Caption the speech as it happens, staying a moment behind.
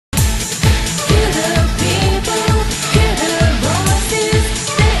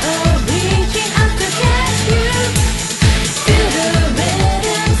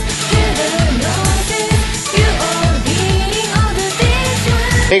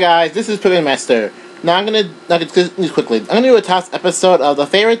Hey guys, this is Pikmin Master. Now I'm gonna just quickly. I'm gonna do a top episode of the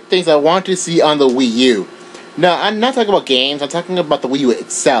favorite things I want to see on the Wii U. No, I'm not talking about games. I'm talking about the Wii U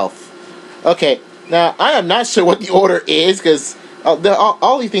itself. Okay, now I am not sure what the order is because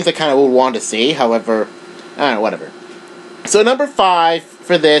all these things I kind of would want to see. However, I don't know, whatever. So number 5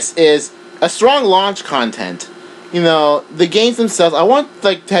 for this is a strong launch content. You know, the games themselves. I want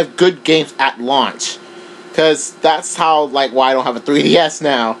to have good games at launch. Because that's how, why I don't have a 3DS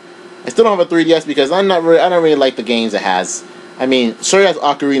now. I still don't have a 3DS because I don't really like the games it has. I mean, sure it has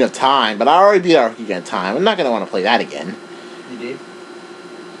Ocarina of Time, but I already beat Ocarina of Time. I'm not going to want to play that again. You did?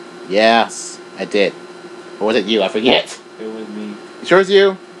 Yes, I did. Or was it you? I forget. It was me. You sure it's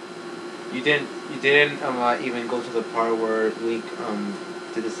you? You didn't even go to the part where Link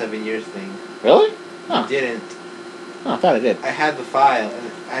did the 7 years thing. Really? Huh. You didn't. Oh, I thought I did. I had the file,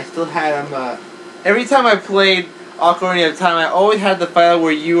 and I still had every time I played Ocarina of Time, I always had the file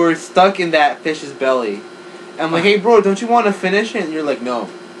where you were stuck in that fish's belly. And I'm like, hey bro, don't you want to finish it? And you're like, no.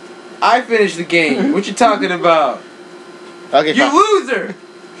 I finished the game. What you talking about? Okay, you loser!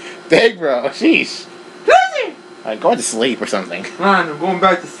 Dang, bro. Sheesh. Loser! Alright, go to sleep or something. Man, I'm going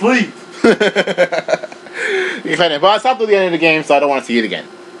back to sleep. You're funny, but I stopped at the end of the game, so I don't want to see it again.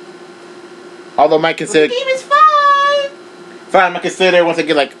 Although I might consider... The game is fine! Fine, I'm gonna consider once I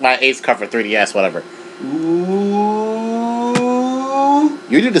get my Ace card for 3DS, whatever. Ooh.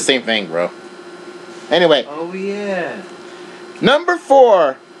 You do the same thing, bro. Anyway. Oh yeah. Number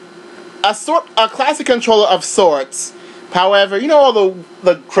 4, a classic controller of sorts. However, you know all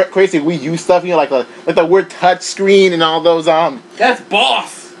the crazy Wii U stuff. You know, like the weird touch screen and all those That's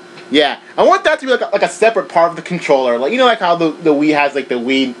boss. Yeah, I want that to be like a separate part of the controller. Like how the Wii has the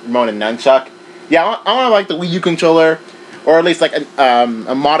Wii remote and nunchuck. Yeah, I want the Wii U controller. Or at least a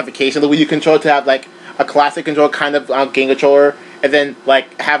modification of the Wii U controller to have a classic controller kind of game controller, and then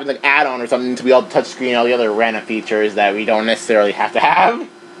having an add-on or something to be able to touch screen and all the other random features that we don't necessarily have to have.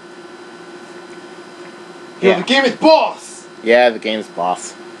 Yeah, the game is boss. Yeah, the game is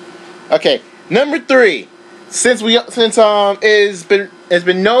boss. Okay, number 3. Since it's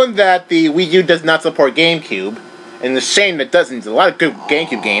been known that the Wii U does not support GameCube, and it's a shame that it doesn't. There's a lot of good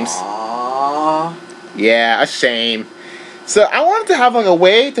GameCube games. Aww. Yeah, a shame. So I wanted to have a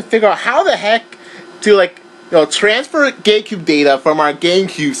way to figure out how the heck to transfer GameCube data from our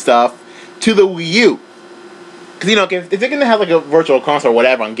GameCube stuff to the Wii U. Because if they're gonna have a virtual console or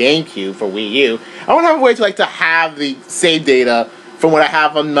whatever on GameCube for Wii U, I want to have a way to have the save data from what I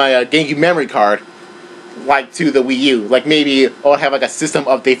have on my GameCube memory card, to the Wii U. Maybe I'll have a system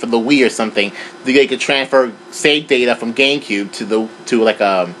update for the Wii or something. They could transfer save data from GameCube to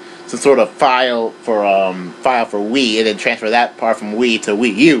some sort of file for Wii, and then transfer that part from Wii to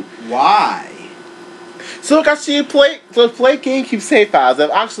Wii U. Why? So actually play GameCube save files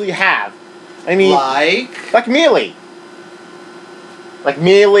that I actually have. I mean, like Melee, like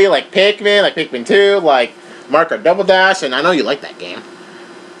Pikmin, like Pikmin 2, like Marker Double Dash, and I know you like that game.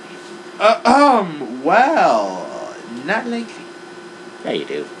 Well, not lately. Yeah, you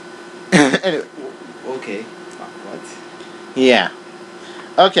do. Anyway. Okay. What? Yeah.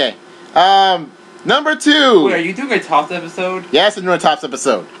 Okay. Number 2. Wait, are you doing a Tops episode? Yes, I'm doing a Tops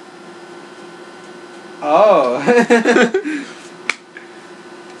episode. Oh.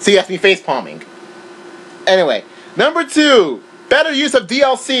 See, that's me face palming. Anyway, number 2, better use of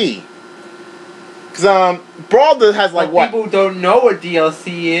DLC. Because Brawl has what? People don't know what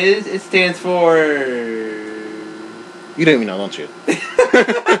DLC is. It stands for. You don't even know, don't you?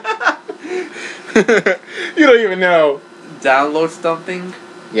 You don't even know. Download something.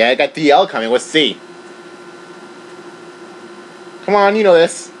 Yeah, I got DL coming. What's C? Come on, you know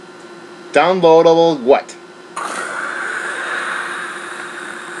this. Downloadable what?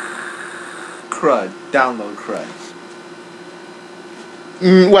 Crud. Download crud.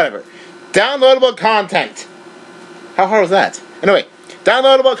 Whatever. Downloadable content. How hard was that? Anyway,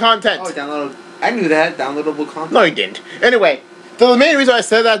 downloadable content. Oh, download. I knew that. Downloadable content. No, you didn't. Anyway, the main reason I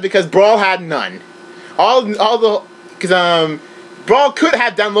said that is because Brawl had none. Because Brawl could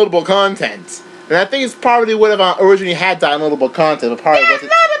have downloadable content, and I think it's probably would have originally had downloadable content, but probably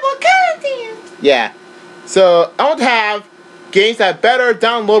wasn't. Downloadable content. Yeah, so I want to have games that have better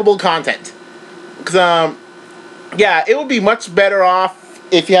downloadable content, because yeah, it would be much better off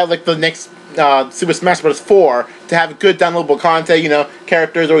if you have the next Super Smash Bros. 4 to have good downloadable content.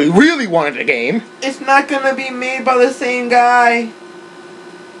 Characters that we really wanted the game. It's not gonna be made by the same guy.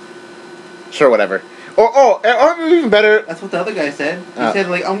 Sure, whatever. Or even better. That's what the other guy said. He said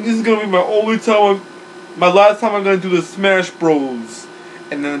this is gonna be my last time I'm gonna do the Smash Bros.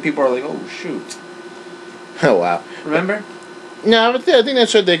 And then people are like, oh shoot. Oh wow. Remember? No, but I think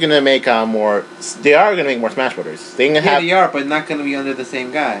that's sure they're gonna make more. They are gonna make more Smash Brothers. They gonna have. They are, but not gonna be under the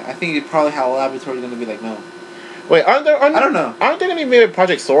same guy. I think it probably how Laboratory is gonna be like no. Wait, aren't there? I don't know. Aren't they gonna be made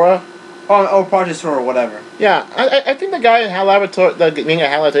Project Sora? Oh, Project Sora or whatever. Yeah, I think the guy in HAL Laboratory, being a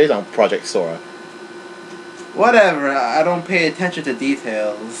HAL Laboratory, is on Project Sora. Whatever. I don't pay attention to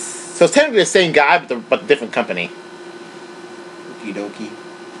details. So it's technically the same guy, but a different company. Okie dokie.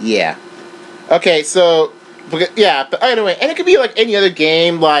 Yeah. Okay, so yeah, but anyway, and it could be like any other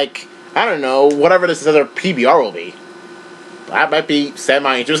game, like I don't know, whatever this other PBR will be. That might be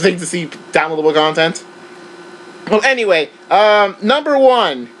semi-interesting to see downloadable content. Well, anyway, number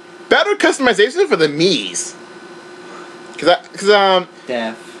 1, better customization for the Mii's.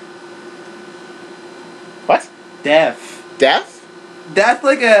 Deaf. What? Deaf. Deaf? That's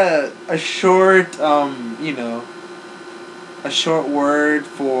like a short a short word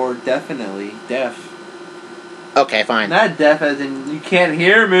for definitely deaf. Okay, fine. Not deaf as in you can't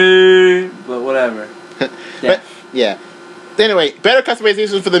hear me, but whatever. But, yeah. Anyway, better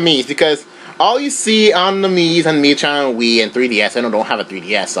customization for the Mii's because all you see on the Mii's, on the Mii channel, Wii, and 3DS, I don't have a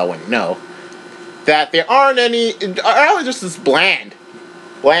 3DS, so I wouldn't know, that there aren't any, are just this bland.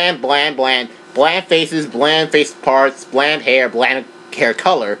 Bland faces, bland face parts, bland hair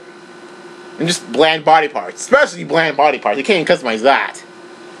color, and just bland body parts. Especially bland body parts. You can't even customize that.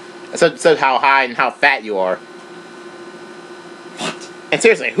 Except how high and how fat you are. What? And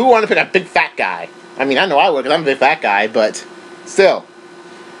seriously, who wanted to pick a big fat guy? I mean, I know I would because I'm a big fat guy, but still.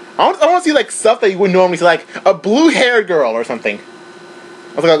 I want to see like stuff that you wouldn't normally see, like a blue-haired girl or something.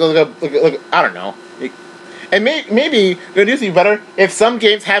 I don't know. And maybe it'd just be better if some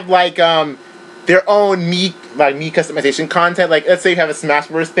games have like their own Mii customization content. Like let's say you have a Smash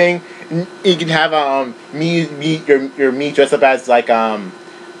Bros. Thing, you can have your Mii dressed up as like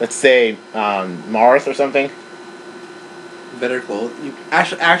let's say Mars or something. Better clothes.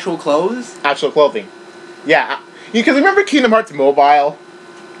 Actual clothes. Actual clothing. Yeah, because remember Kingdom Hearts Mobile.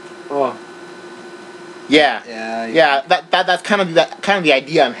 Oh. Yeah. Yeah. That's kind of the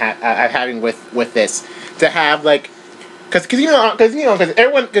idea I'm having with this, to have like, because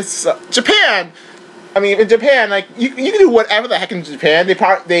everyone, because Japan, I mean in Japan, like you can do whatever the heck in Japan. You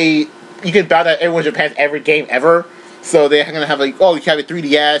can bow down everyone in Japan's every game ever. So they're gonna have like, oh, you have a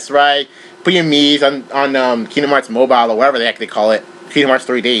 3DS, right? Put your Mii's on Kingdom Hearts Mobile or whatever the heck they call it, Kingdom Hearts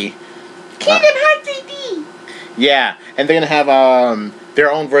 3D. Kingdom Hearts 3D. Yeah, and they're gonna have their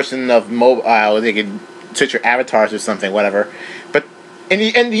own version of mobile. They can switch your avatars or something, whatever. But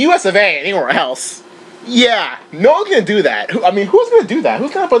in the US of A, anywhere else, yeah, no one's gonna do that. I mean, who's gonna do that?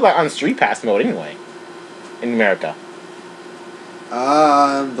 Who's gonna put that on Street Pass mode anyway? In America.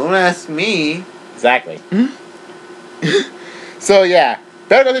 Don't ask me. Exactly. So yeah,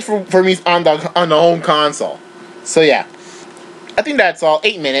 better go for me on the home console. So yeah, I think that's all.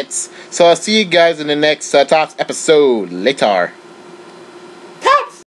 8 minutes. So I'll see you guys in the next Talks episode later.